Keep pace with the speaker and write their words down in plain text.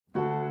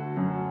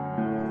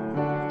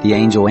The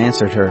angel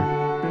answered her,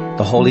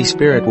 "The Holy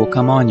Spirit will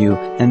come on you,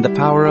 and the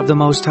power of the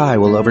Most High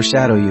will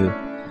overshadow you.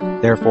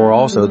 Therefore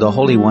also the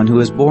Holy One who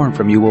is born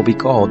from you will be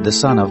called the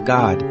Son of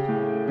God."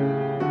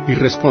 Y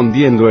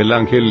respondiendo el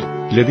ángel,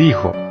 le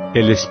dijo,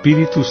 "El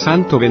Espíritu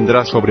Santo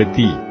vendrá sobre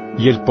ti,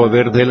 y el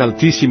poder del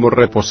Altísimo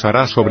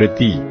reposará sobre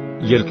ti,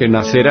 y el que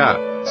nacerá,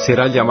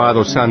 será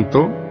llamado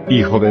Santo,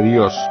 Hijo de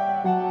Dios."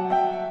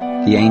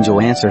 The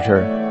angel answered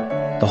her,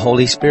 "The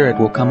Holy Spirit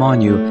will come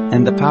on you,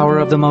 and the power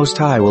of the Most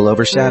High will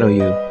overshadow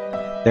you.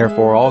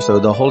 Therefore also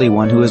the Holy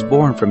One who is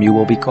born from you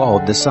will be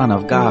called the Son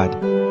of God."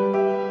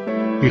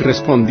 Y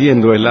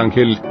respondiendo el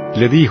ángel,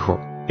 le dijo,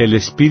 "El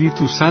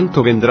Espíritu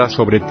Santo vendrá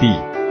sobre ti,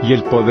 y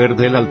el poder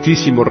del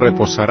Altísimo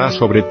reposará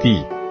sobre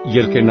ti, y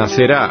el que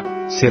nacerá,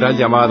 será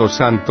llamado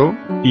Santo,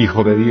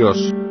 Hijo de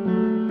Dios."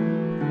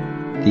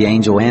 The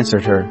angel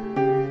answered her,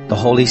 "The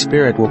Holy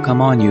Spirit will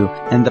come on you,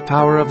 and the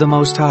power of the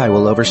Most High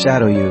will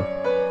overshadow you.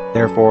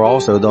 Therefore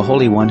also the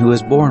Holy One who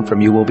is born from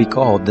you will be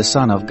called the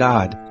Son of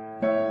God."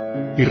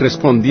 Y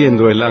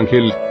respondiendo el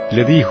ángel,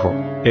 le dijo,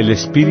 "El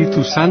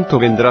Espíritu Santo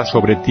vendrá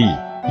sobre ti,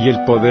 y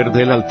el poder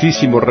del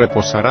Altísimo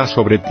reposará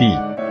sobre ti,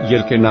 y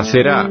el que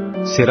nacerá,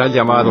 será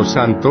llamado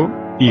Santo,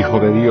 Hijo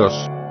de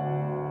Dios."